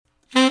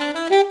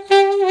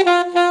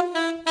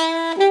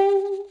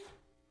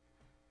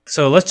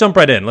So let's jump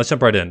right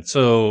in.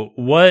 So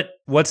what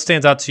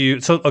stands out to you?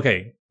 So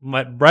okay,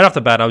 right off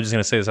the bat, I was just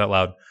going to say this out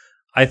loud.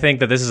 I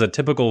think that this is a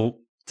typical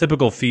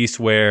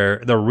feast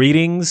where the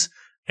readings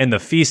and the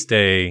feast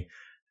day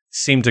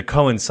seem to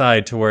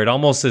coincide to where it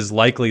almost is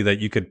likely that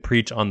you could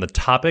preach on the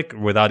topic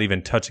without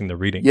even touching the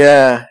reading.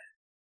 Yeah,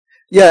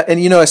 and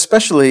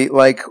especially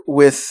like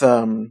with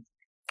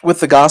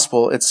the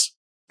gospel, it's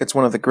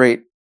one of the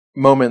great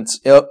moments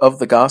of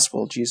the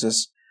gospel.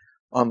 Jesus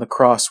on the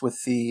cross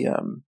with the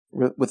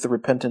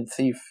repentant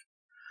thief.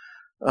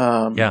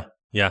 Yeah.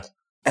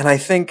 And I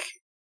think,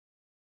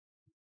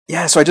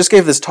 so I just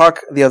gave this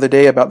talk the other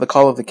day about the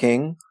call of the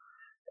king,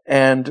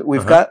 and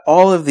we've got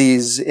all of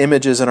these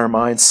images in our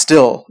minds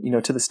still,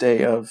 to this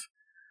day of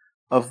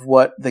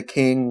what the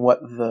king,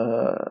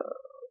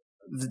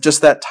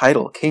 just that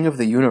title, King of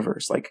the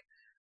Universe. Like,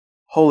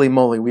 holy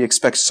moly, we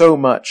expect so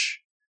much,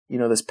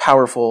 this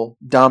powerful,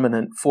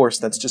 dominant force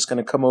that's just going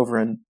to come over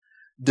and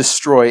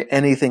destroy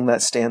anything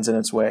that stands in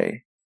its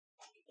way.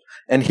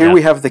 And here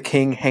we have the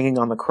king hanging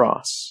on the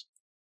cross.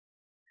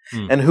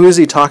 And who is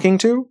he talking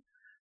to?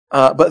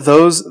 But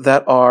those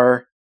that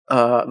are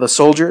the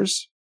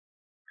soldiers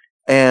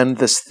and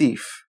this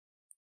thief.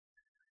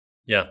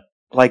 Yeah.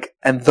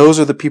 And those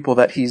are the people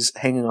that he's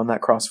hanging on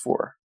that cross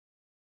for.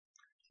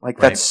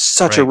 That's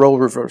such a role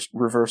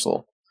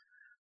reversal.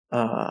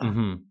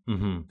 And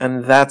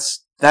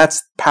that's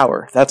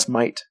power. That's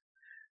might.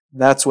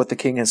 That's what the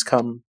king has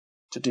come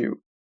to do.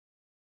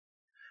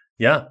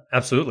 Yeah,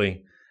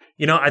 absolutely.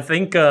 I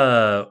think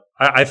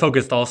I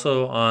focused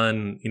also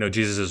on,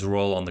 Jesus'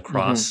 role on the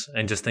cross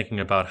and just thinking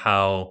about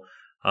how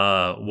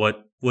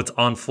what's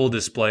on full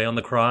display on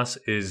the cross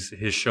is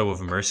his show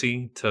of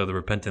mercy to the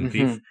repentant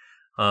thief.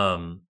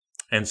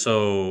 And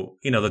so,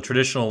 the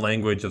traditional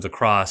language of the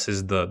cross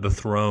is the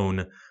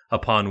throne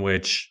upon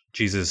which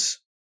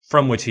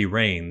from which he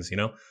reigns,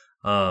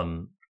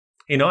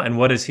 and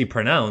what does he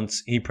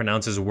pronounce? He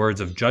pronounces words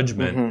of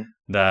judgment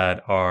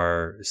that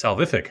are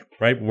salvific,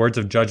 right? Words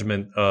of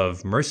judgment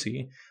of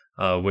mercy,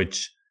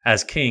 which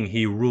as king,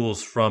 he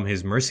rules from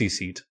his mercy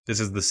seat.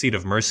 This is the seat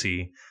of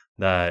mercy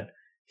that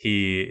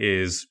he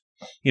is,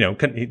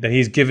 that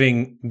he's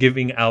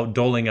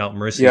doling out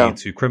mercy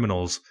to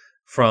criminals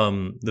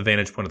from the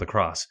vantage point of the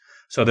cross.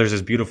 So there's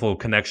this beautiful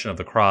connection of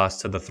the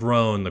cross to the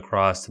throne, the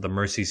cross to the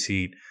mercy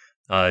seat,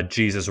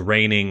 Jesus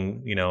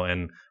reigning,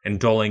 and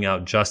doling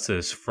out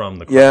justice from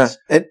the cross.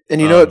 Yeah,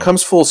 and it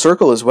comes full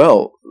circle as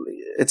well.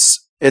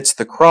 It's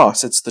the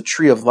cross. It's the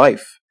tree of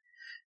life.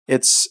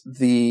 It's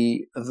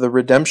the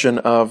redemption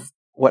of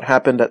what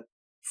happened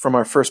from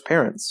our first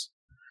parents.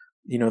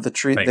 The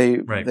tree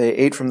they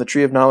ate from the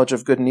tree of knowledge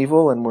of good and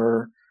evil and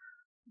were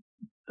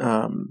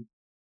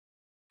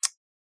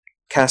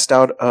cast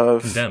out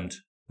of condemned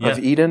of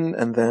Eden,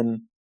 and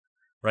then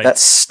that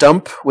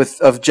stump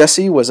of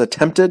Jesse was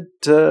attempted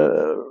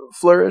to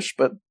flourish,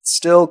 but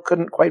still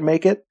couldn't quite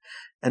make it.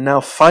 And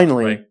now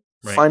finally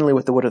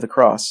with the wood of the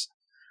cross,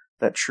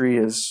 that tree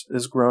is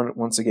grown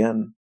once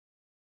again.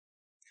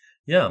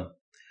 Yeah.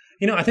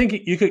 I think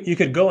you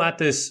could go at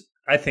this,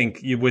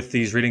 with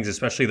these readings,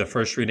 especially the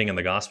first reading in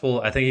the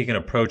gospel, I think you can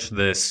approach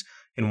this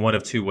in one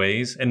of two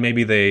ways, and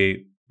maybe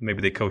they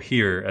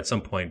cohere at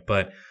some point,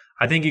 but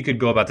I think you could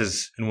go about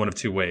this in one of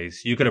two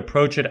ways. You could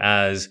approach it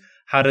as,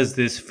 how does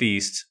this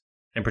feast,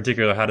 in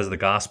particular, how does the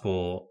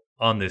gospel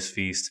on this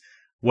feast,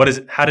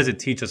 how does it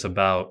teach us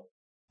about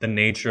the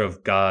nature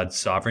of God's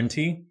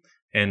sovereignty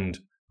and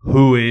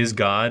who is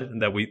God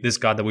this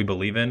God that we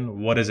believe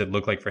in? What does it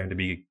look like for him to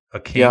be a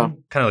king? Yeah.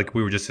 Kind of like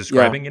we were just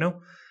describing,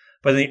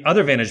 But the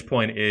other vantage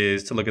point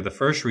is to look at the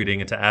first reading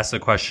and to ask the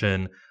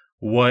question,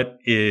 what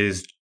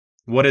is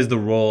the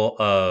role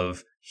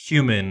of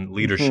human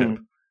leadership?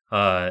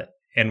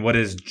 And what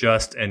is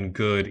just and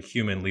good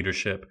human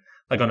leadership?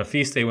 Like on a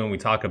feast day when we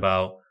talk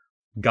about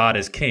God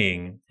as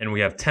king and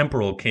we have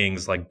temporal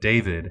kings like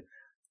David,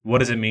 what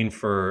does it mean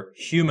for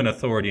human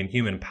authority and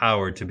human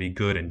power to be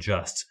good and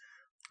just?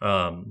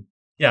 And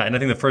I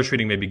think the first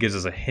reading maybe gives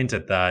us a hint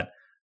at that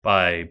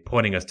by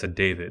pointing us to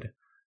David,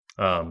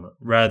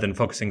 rather than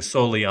focusing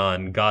solely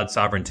on God's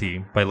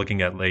sovereignty by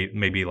looking at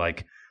maybe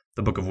like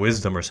the Book of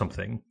Wisdom or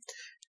something,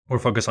 or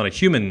focus on a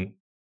human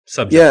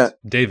subject,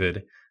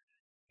 David.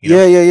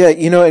 Yeah.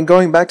 And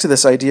going back to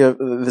this idea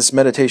of this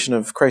meditation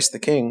of Christ the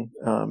King,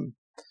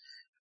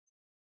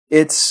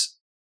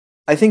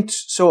 I think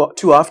so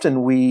too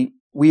often we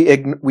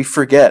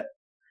forget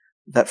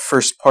that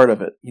first part of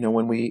it.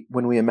 When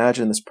we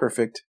imagine this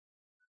perfect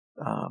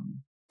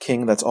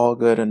king that's all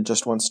good and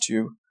just wants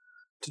to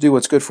do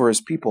what's good for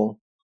his people,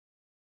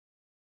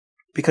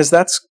 because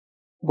that's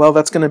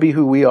going to be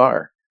who we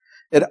are.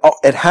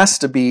 It has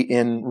to be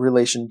in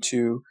relation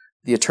to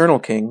the eternal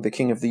King, the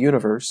King of the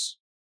universe.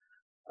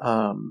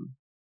 I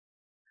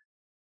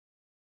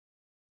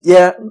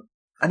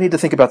need to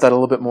think about that a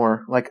little bit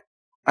more. Like,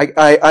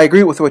 I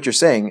agree with what you're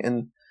saying,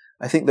 and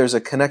I think there's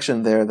a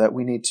connection there that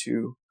we need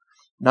to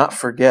not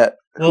forget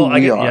who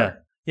we are.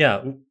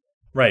 Yeah,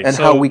 right. And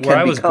so how we can where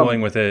I was become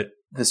going with it,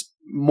 this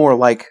more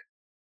like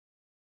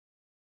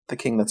the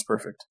King that's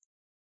perfect.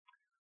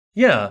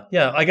 Yeah,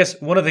 yeah. I guess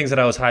one of the things that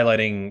I was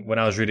highlighting when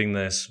I was reading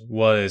this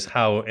was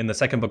how in the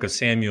second book of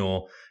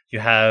Samuel, you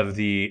have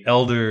the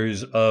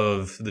elders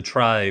of the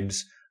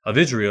tribes of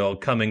Israel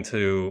coming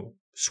to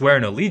swear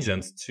an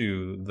allegiance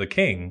to the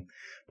king.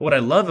 But what I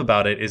love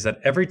about it is that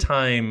every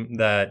time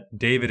that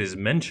David is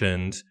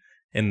mentioned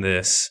in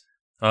this,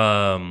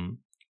 when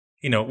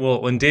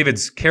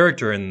David's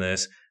character in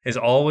this is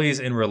always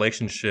in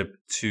relationship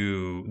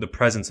to the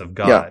presence of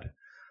God.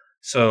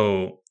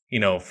 So,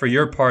 for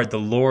your part, the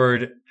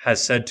Lord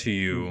has said to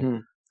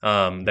you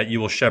that you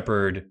will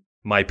shepherd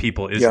my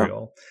people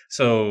Israel.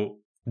 So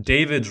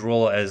David's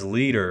role as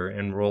leader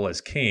and role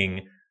as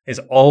king is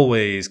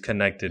always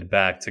connected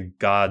back to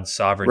God's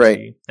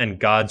sovereignty and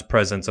God's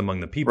presence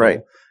among the people.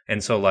 Right.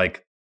 And so,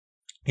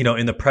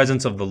 in the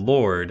presence of the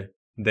Lord,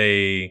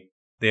 they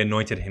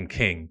anointed him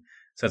king.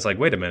 So it's like,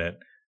 wait a minute,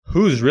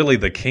 who's really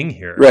the king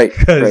here? Right.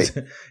 Because,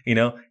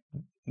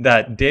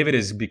 that David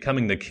is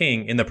becoming the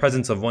king in the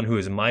presence of one who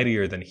is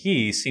mightier than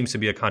he seems to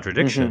be a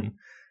contradiction.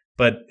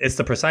 But it's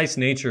the precise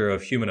nature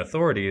of human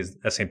authority, as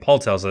St. Paul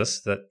tells us,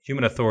 that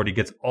human authority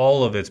gets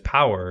all of its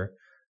power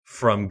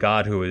from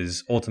God, who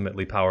is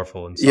ultimately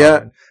powerful and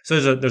sovereign.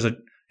 So there's an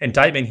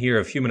indictment here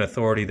of human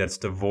authority that's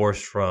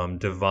divorced from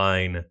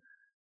divine,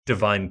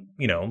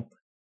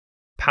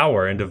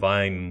 power and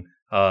divine,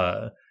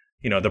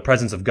 the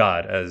presence of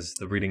God, as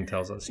the reading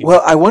tells us.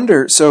 Well, I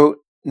wonder. So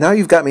now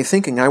you've got me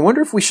thinking. I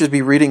wonder if we should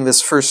be reading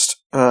this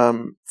first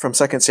from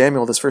 2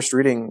 Samuel, this first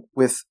reading,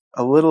 with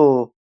a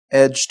little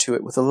edge to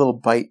it, with a little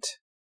bite,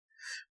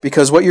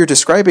 because what you're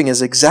describing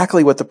is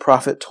exactly what the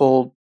prophet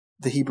told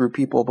the Hebrew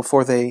people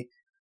before they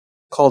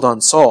called on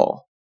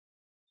Saul.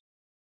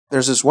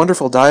 There's this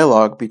wonderful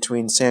dialogue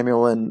between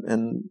Samuel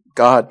and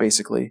God,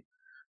 basically,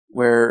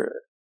 where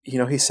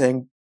he's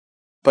saying,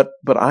 "But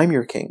I'm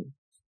your king.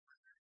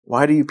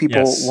 Why do you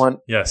people want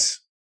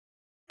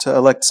to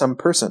elect some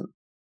person?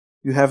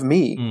 You have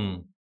me."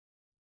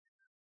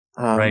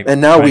 Right. And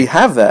now we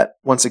have that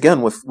once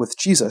again with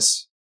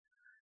Jesus.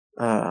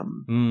 Yeah,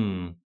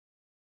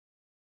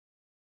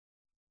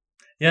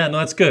 no,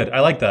 that's good. I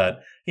like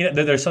that.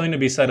 There's something to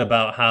be said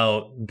about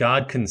how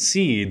God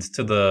concedes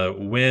to the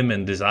whim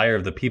and desire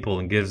of the people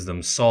and gives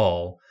them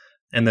Saul,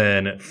 and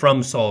then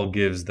from Saul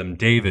gives them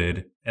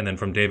David, and then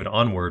from David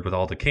onward with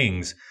all the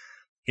kings.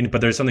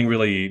 But there's something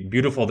really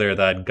beautiful there,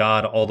 that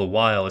God all the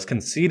while is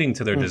conceding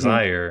to their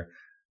desire,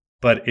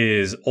 but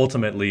is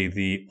ultimately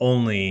the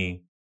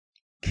only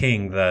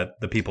king that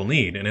the people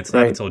need. And it's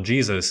not until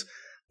Jesus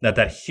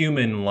that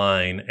human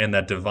line and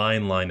that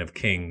divine line of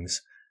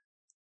kings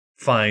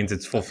finds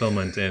its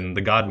fulfillment in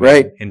the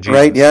God-man, in Jesus.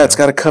 Right, yeah, it's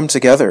got to come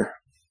together.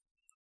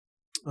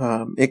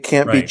 It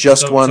can't be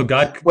just one. So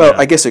God,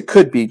 I guess it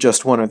could be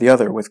just one or the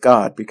other with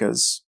God,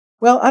 because,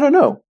 I don't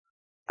know.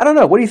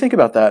 What do you think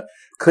about that?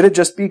 Could it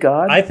just be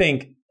God? I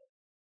think,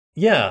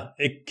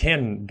 it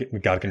can.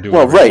 God can do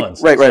whatever he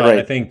wants. Right.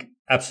 I think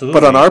absolutely.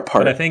 But on our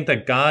part, I think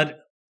that God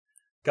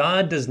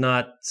does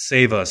not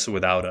save us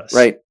without us.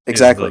 Right.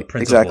 Exactly. Is the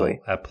principle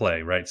at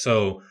play. Right.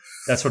 So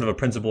that's sort of a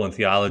principle in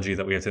theology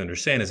that we have to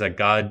understand, is that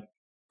God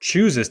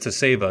chooses to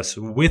save us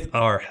with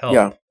our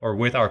help or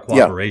with our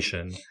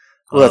cooperation.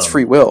 Well, that's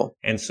free will.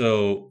 And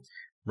so,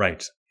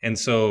 And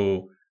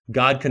so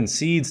God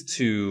concedes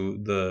to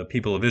the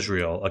people of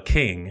Israel a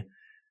king,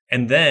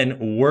 and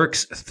then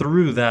works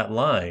through that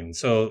line.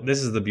 So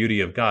this is the beauty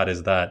of God,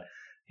 is that,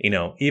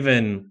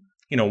 even,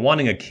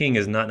 wanting a king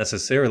is not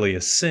necessarily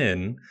a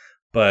sin,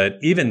 but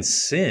even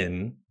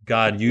sin,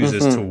 God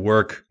uses to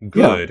work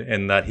good,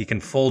 and that he can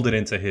fold it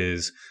into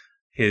his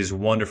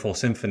wonderful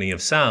symphony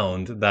of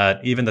sound, that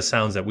even the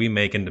sounds that we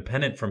make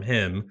independent from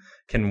him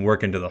can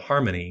work into the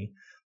harmony.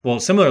 Well,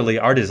 similarly,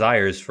 our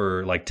desires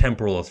for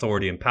temporal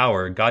authority and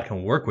power, God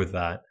can work with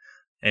that,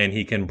 and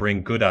he can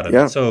bring good out of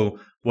it. So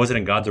was it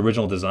in God's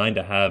original design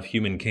to have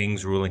human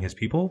kings ruling his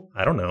people?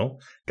 I don't know.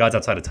 God's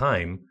outside of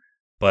time,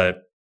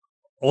 but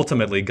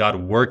ultimately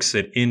God works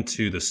it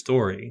into the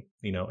story,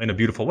 in a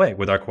beautiful way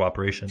with our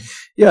cooperation.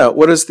 Yeah.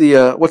 What's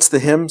the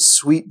hymn?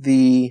 Sweet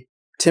the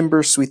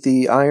timber, sweet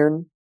the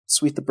iron,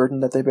 sweet the burden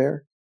that they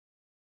bear.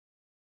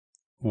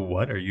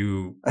 What are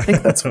you? I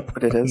think that's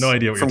what it is. No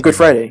idea what from you're Good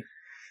Friday.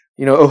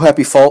 About. Oh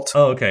Happy Fault.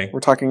 Oh, okay.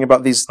 We're talking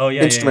about these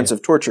instruments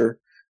of torture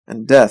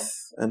and death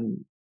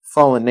and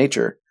fallen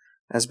nature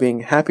as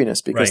being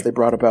happiness, because they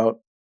brought about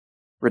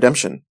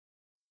redemption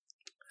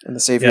and the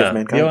Savior of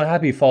mankind.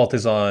 Happy Fault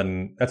is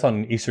on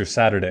Easter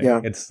Saturday.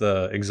 Yeah. It's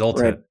the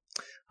Exultet.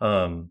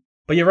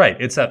 But you're right.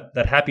 It's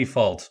that happy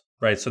fault,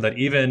 right? So that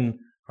even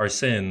our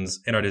sins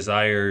and our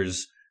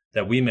desires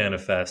that we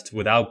manifest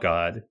without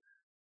God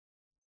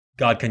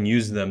can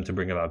use them to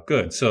bring about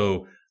good.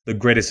 So the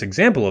greatest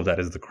example of that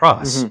is the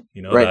cross.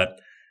 That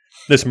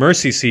this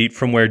mercy seat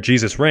from where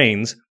Jesus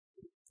reigns,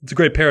 it's a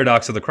great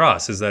paradox of the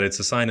cross, is that it's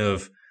a sign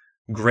of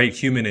great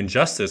human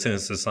injustice, and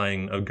it's a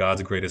sign of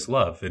God's greatest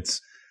love. It's,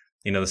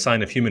 the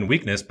sign of human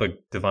weakness,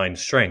 but divine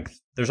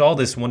strength. There's all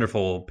this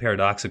wonderful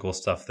paradoxical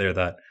stuff there,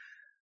 that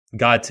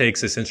God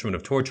takes this instrument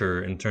of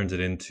torture and turns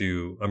it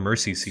into a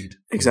mercy seat.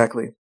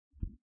 Exactly.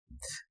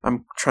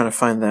 I'm trying to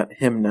find that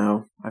hymn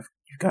now.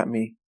 You've got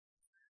me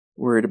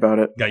worried about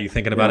it. Got you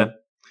thinking about it?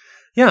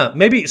 Yeah,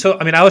 maybe. So,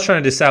 I mean, I was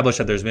trying to establish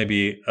that there's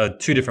maybe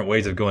two different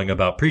ways of going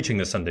about preaching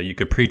this Sunday. You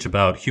could preach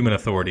about human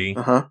authority,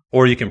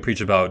 or you can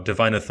preach about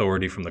divine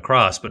authority from the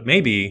cross. But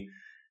maybe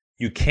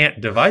you can't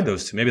divide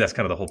those two. Maybe that's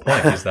kind of the whole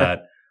point, is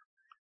that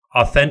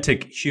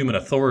authentic human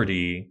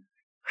authority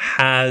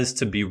has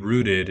to be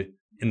rooted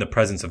in the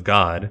presence of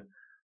God.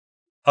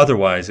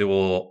 Otherwise, it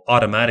will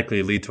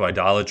automatically lead to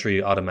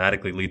idolatry,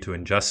 automatically lead to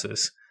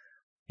injustice.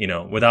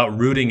 Without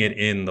rooting it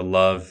in the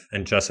love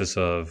and justice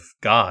of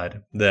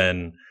God,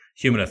 then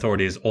human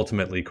authority is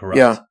ultimately corrupt.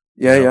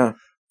 Yeah.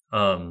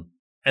 And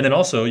then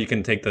also you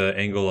can take the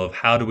angle of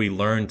how do we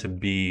learn to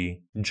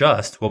be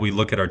just? Well, we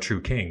look at our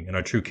true king, and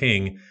our true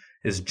king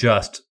is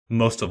just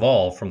most of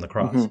all from the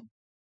cross. Mm-hmm.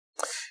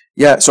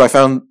 Yeah. So I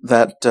found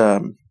that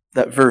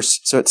verse.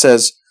 So it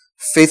says,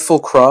 "Faithful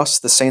cross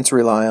the saints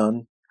rely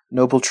on,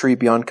 noble tree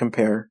beyond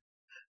compare.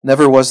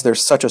 Never was there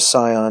such a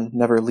scion,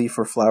 never leaf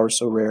or flower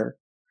so rare.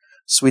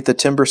 Sweet the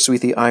timber,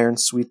 sweet the iron,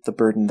 sweet the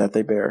burden that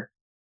they bear."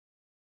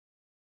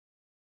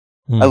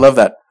 I love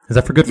that. Is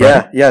that for Good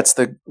Friday? Yeah. It's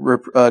the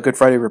Good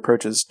Friday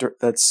Reproaches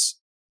that's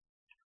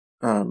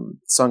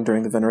sung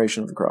during the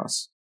veneration of the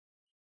cross.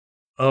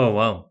 Oh,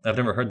 wow. I've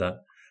never heard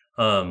that.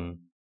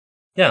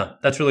 Yeah,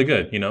 that's really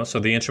good. So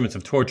the instruments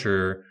of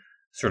torture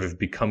sort of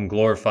become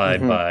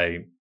glorified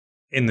by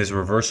in this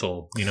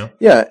reversal,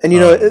 Yeah, and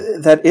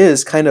that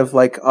is kind of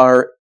like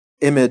our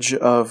image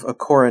of a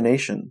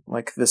coronation,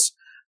 like this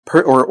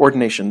or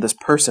ordination. This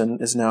person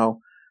is now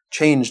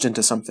changed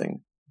into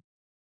something.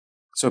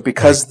 So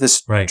because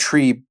this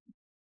tree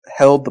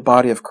held the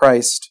body of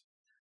Christ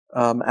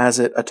as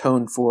it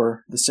atoned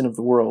for the sin of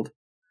the world,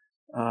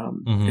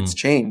 it's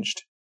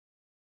changed,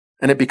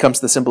 and it becomes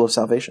the symbol of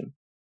salvation.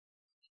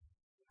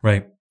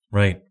 Right.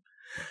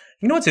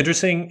 You know what's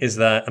interesting is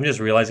that I'm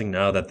just realizing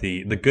now that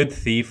the good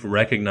thief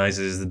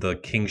recognizes the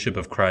kingship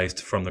of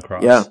Christ from the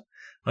cross. Yeah.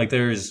 Like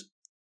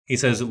he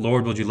says,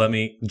 "Lord, would you let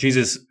me,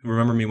 Jesus,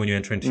 remember me when you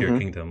enter into your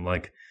kingdom?"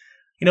 Like,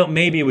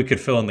 maybe we could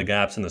fill in the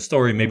gaps in the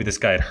story. Maybe this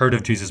guy had heard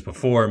of Jesus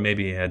before.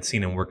 Maybe he had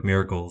seen him work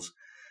miracles.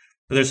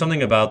 But there's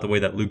something about the way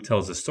that Luke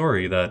tells the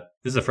story that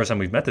this is the first time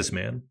we've met this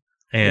man.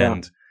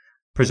 And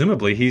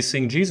presumably he's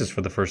seeing Jesus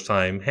for the first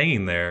time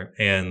hanging there.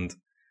 And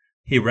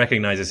he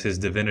recognizes his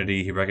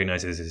divinity. He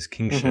recognizes his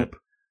kingship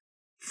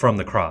from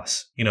the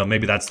cross.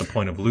 Maybe that's the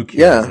point of Luke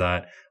here, is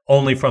that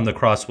only from the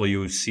cross will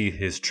you see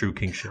his true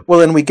kingship.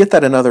 Well, and we get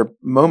that in other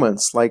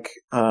moments, like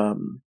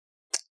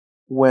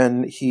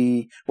when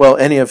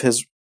any of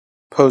his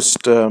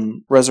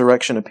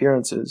post-resurrection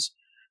appearances,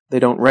 they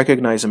don't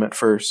recognize him at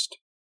first.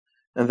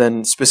 And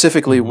then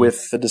specifically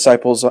with the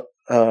disciples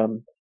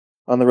on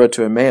the road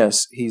to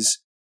Emmaus, he's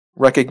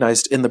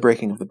recognized in the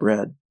breaking of the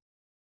bread.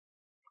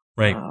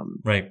 Right.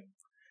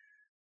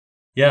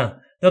 Yeah.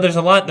 No, there's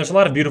a lot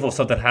of beautiful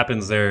stuff that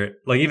happens there.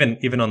 Like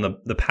even on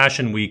the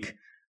Passion Week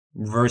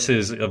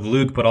verses of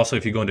Luke, but also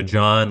if you go into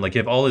John, like you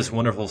have all this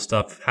wonderful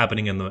stuff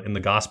happening in the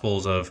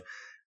Gospels of,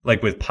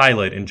 like with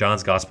Pilate in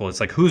John's Gospel, it's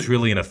like who's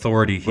really in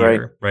authority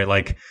here, right?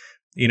 Like,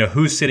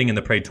 who's sitting in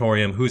the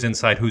praetorium, who's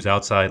inside, who's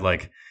outside,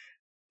 like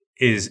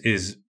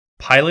is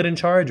Pilate in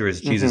charge or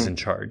is Jesus in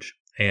charge?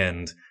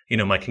 And,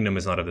 my kingdom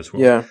is not of this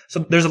world. Yeah. So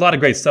there's a lot of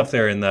great stuff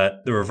there in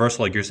that the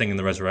reversal, like you're saying in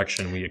the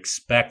resurrection, we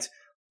expect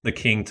the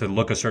king to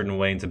look a certain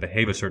way and to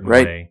behave a certain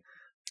way,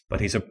 but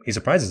he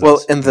surprises us. Well,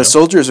 and the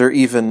soldiers are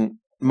even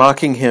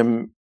mocking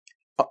him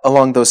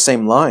along those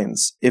same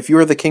lines. If you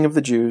are the king of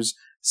the Jews,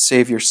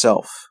 save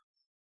yourself.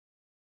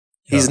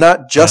 He's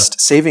not just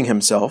saving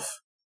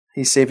himself.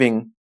 He's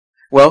saving,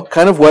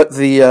 kind of what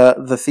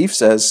the thief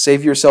says,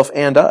 save yourself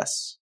and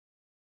us.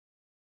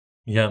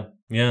 Yeah.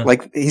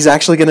 Like, he's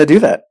actually going to do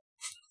that.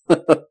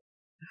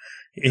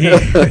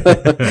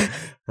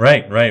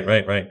 Right.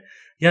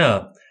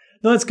 Yeah.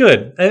 No, that's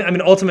good. I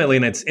mean, ultimately,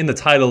 and it's in the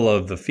title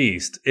of the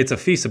feast, it's a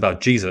feast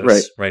about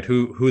Jesus, right?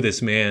 Who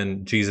this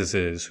man Jesus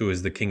is, who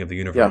is the king of the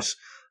universe.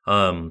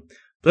 But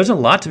there's a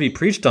lot to be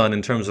preached on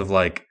in terms of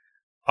like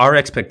our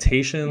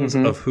expectations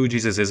of who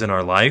Jesus is in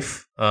our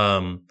life.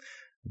 Do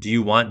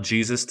you want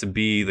Jesus to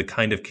be the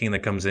kind of king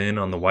that comes in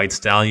on the white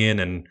stallion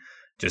and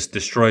just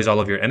destroys all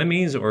of your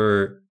enemies?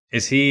 Or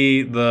is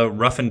he the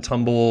rough and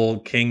tumble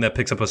king that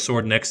picks up a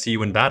sword next to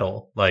you in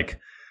battle? Like,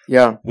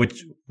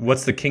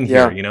 what's the king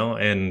here,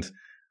 And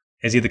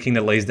is he the king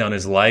that lays down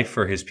his life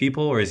for his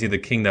people? Or is he the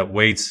king that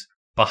waits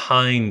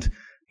behind,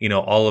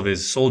 all of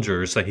his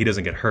soldiers so that he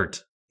doesn't get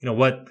hurt?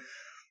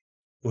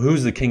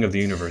 Who's the king of the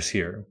universe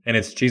here? And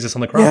it's Jesus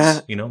on the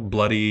cross,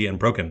 bloody and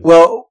broken.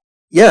 Well,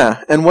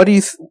 yeah. And what do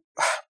you...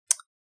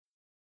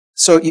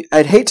 So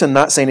I'd hate to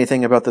not say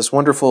anything about this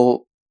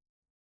wonderful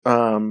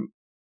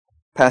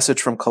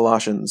passage from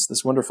Colossians,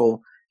 this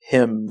wonderful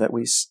hymn that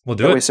we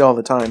say all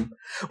the time.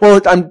 Well,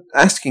 I'm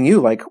asking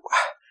you, like,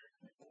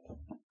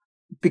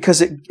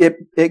 because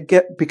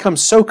it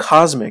becomes so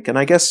cosmic, and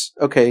I guess,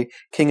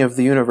 King of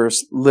the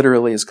Universe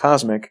literally is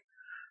cosmic.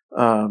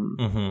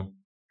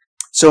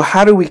 So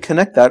how do we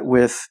connect that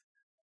with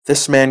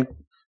this man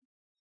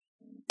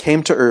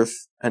came to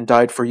earth and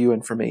died for you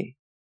and for me?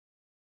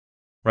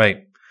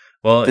 Right.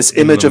 Well, this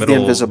image of the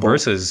invisible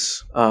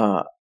verses,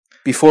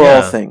 before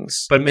all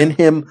things. But in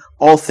him,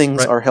 all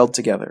things are held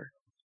together.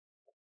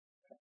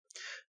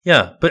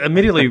 Yeah, but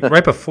immediately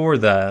right before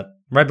that,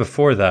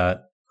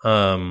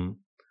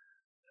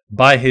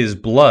 by his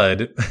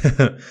blood,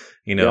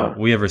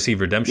 we have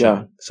received redemption.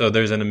 Yeah. So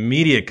there's an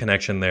immediate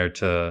connection there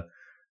to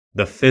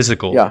the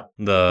physical,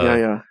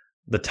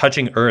 the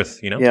touching earth,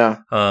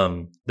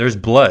 there's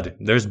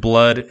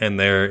blood, and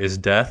there is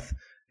death,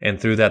 and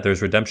through that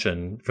there's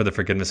redemption for the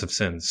forgiveness of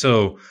sins.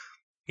 So,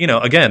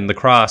 again, the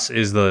cross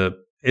is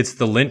it's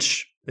the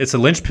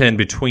linchpin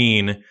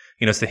between,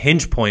 it's the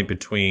hinge point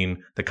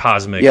between the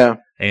cosmic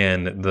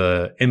and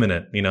the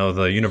immanent,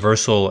 the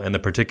universal and the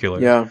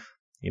particular. Yeah.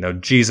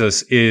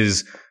 Jesus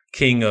is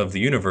King of the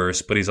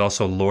universe, but he's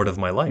also Lord of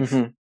my life,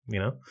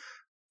 Yeah.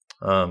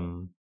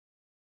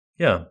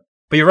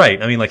 But you're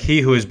right. I mean, like, he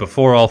who is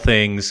before all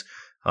things,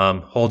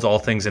 holds all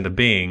things into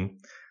being,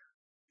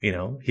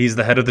 he's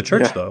the head of the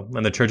church, though.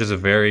 And the church is a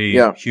very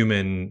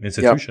human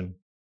institution. Yeah.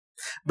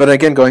 But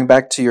again, going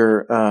back to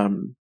your,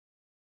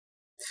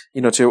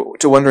 to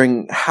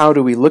wondering, how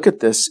do we look at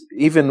this?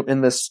 Even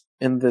in this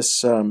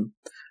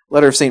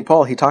letter of St.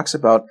 Paul, he talks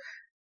about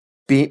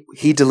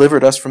he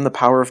delivered us from the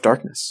power of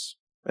darkness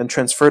and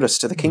transferred us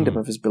to the kingdom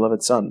of his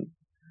beloved Son.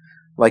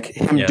 Like,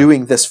 him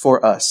doing this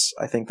for us,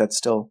 I think that's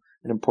still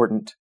an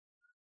important...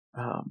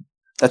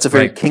 that's a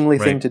very kingly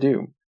thing to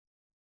do.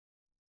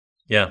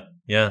 Yeah.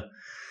 No,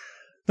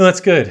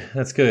 that's good.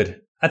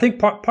 I think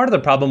part of the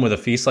problem with a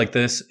feast like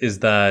this is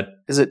that...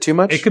 Is it too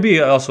much? It could be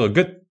also a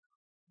good...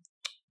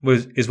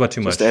 Is what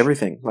too much? Just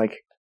everything.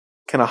 Like,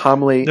 can a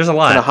homily... There's a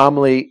lot. Can a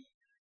homily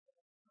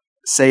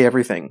say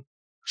everything?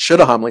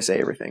 Should a homily say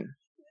everything?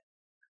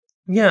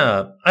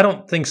 Yeah, I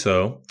don't think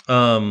so.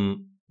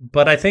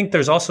 But I think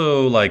there's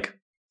also, like...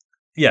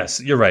 Yes,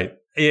 you're right.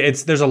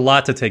 There's a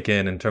lot to take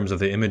in terms of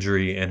the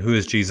imagery and who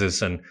is Jesus,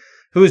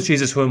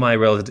 who am I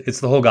relative to? It's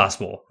the whole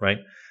gospel, right?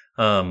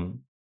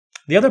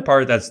 The other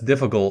part that's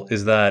difficult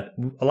is that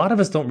a lot of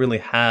us don't really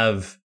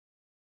have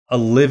a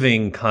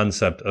living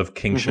concept of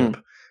kingship.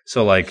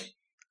 So, like,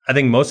 I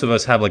think most of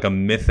us have like a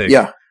mythic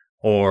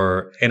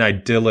or an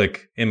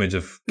idyllic image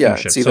of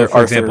kingship. It's either so, for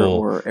Arthur example,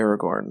 or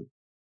Aragorn.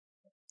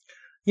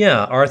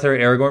 Yeah, Arthur,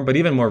 Aragorn, but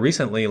even more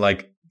recently,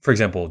 like, for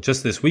example,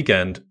 just this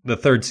weekend, the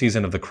 3rd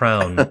season of The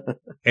Crown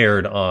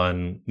aired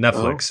on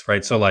Netflix,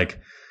 right? So, like,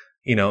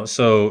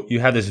 so you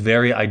have this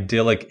very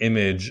idyllic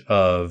image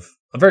of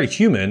a very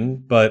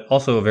human, but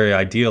also a very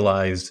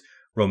idealized,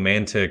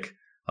 romantic,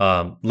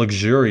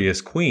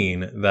 luxurious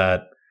queen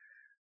that,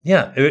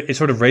 it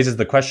sort of raises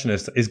the question,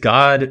 is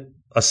God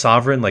a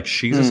sovereign like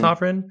she's a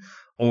sovereign?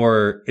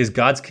 Or is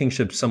God's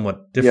kingship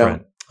somewhat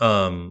different?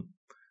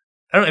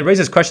 It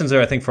raises questions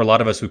there, I think, for a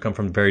lot of us who come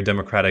from very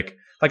democratic...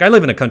 Like, I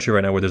live in a country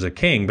right now where there's a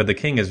king, but the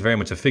king is very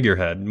much a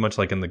figurehead, much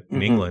like in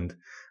England.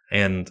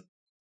 And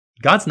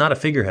God's not a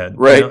figurehead.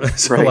 Right.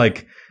 So,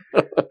 like,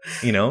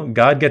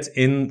 God gets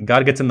in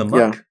the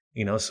muck,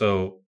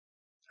 so...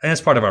 And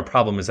that's part of our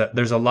problem, is that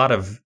there's a lot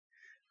of...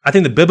 I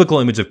think the biblical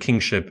image of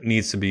kingship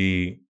needs to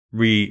be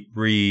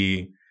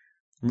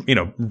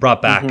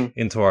brought back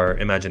into our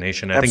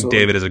imagination. I think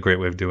David is a great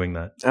way of doing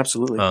that.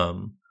 Absolutely.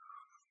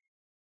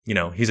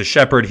 He's a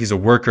shepherd, he's a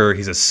worker,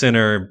 he's a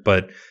sinner,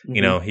 but,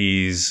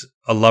 he's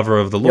a lover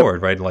of the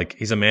Lord, right? Like,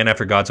 he's a man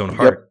after God's own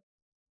heart.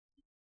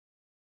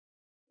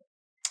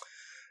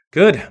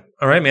 Good.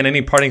 All right, man.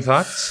 Any parting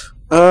thoughts?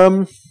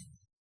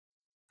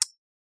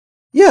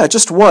 Yeah,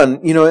 just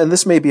one, and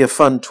this may be a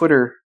fun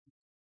Twitter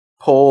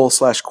poll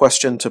 /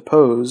 question to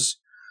pose.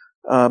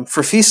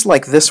 For feasts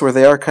like this, where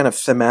they are kind of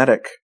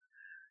thematic,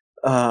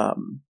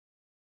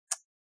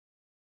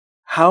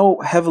 how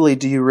heavily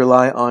do you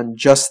rely on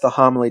just the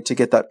homily to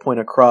get that point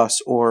across,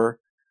 or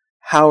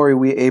how are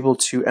we able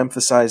to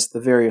emphasize the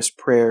various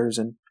prayers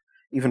and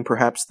even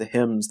perhaps the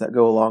hymns that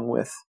go along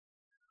with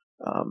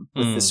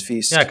this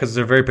feast? Yeah, because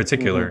they're very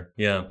particular.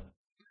 Yeah,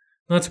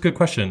 that's a good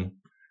question.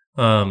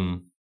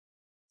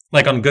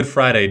 Like, on Good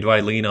Friday, do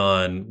I lean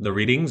on the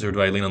readings, or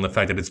do I lean on the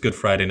fact that it's Good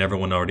Friday and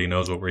everyone already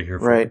knows what we're here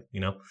for? Right.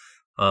 No,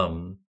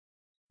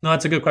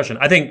 that's a good question.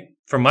 I think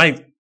for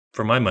my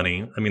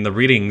money, I mean, the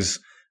readings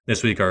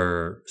this week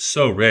are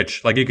so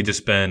rich. Like, you could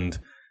spend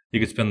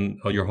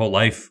your whole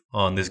life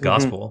on this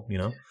gospel,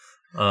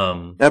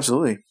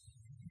 Absolutely.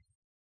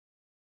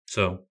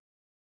 So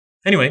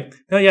anyway,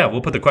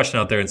 we'll put the question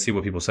out there and see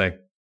what people say.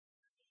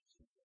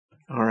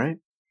 All right.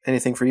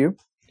 Anything for you?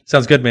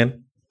 Sounds good,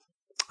 man.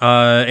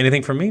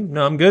 Anything from me?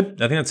 No, I'm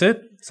good. I think that's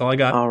it. That's all I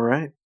got. All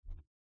right.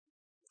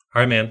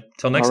 All right, man.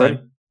 Till next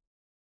time.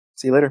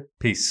 See you later.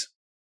 Peace.